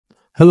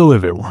Hello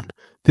everyone,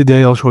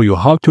 today I'll show you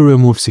how to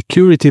remove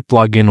security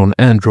plugin on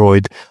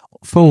Android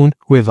phone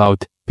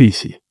without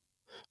PC.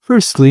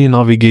 Firstly,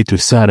 navigate to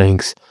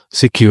Settings,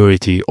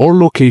 Security or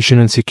Location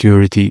and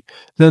Security,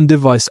 then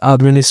Device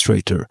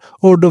Administrator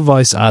or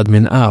Device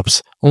Admin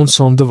Apps on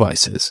some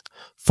devices.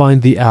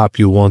 Find the app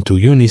you want to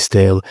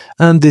uninstall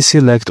and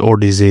deselect or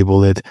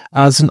disable it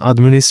as an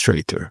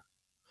administrator.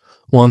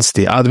 Once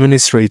the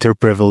administrator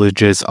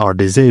privileges are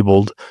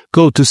disabled,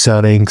 go to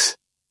Settings,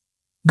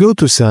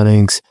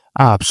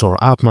 Apps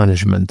or App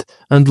Management,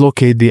 and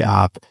locate the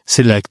app,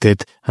 select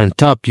it, and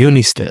tap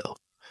Uninstall.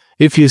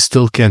 If you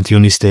still can't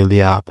uninstall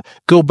the app,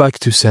 go back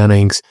to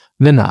Settings,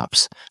 then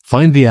Apps,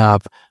 find the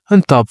app,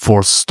 and tap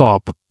Force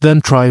Stop,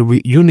 then try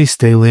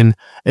uninstalling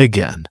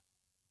again.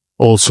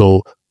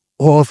 Also,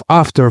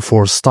 after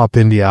force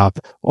stopping the app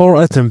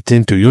or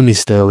attempting to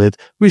uninstall it,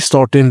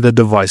 restarting the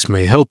device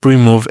may help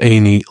remove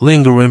any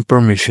lingering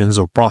permissions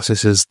or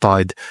processes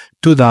tied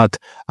to that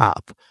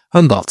app.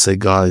 And that's it,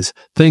 guys.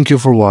 Thank you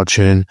for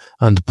watching,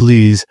 and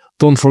please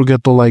don't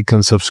forget to like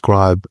and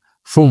subscribe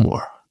for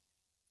more.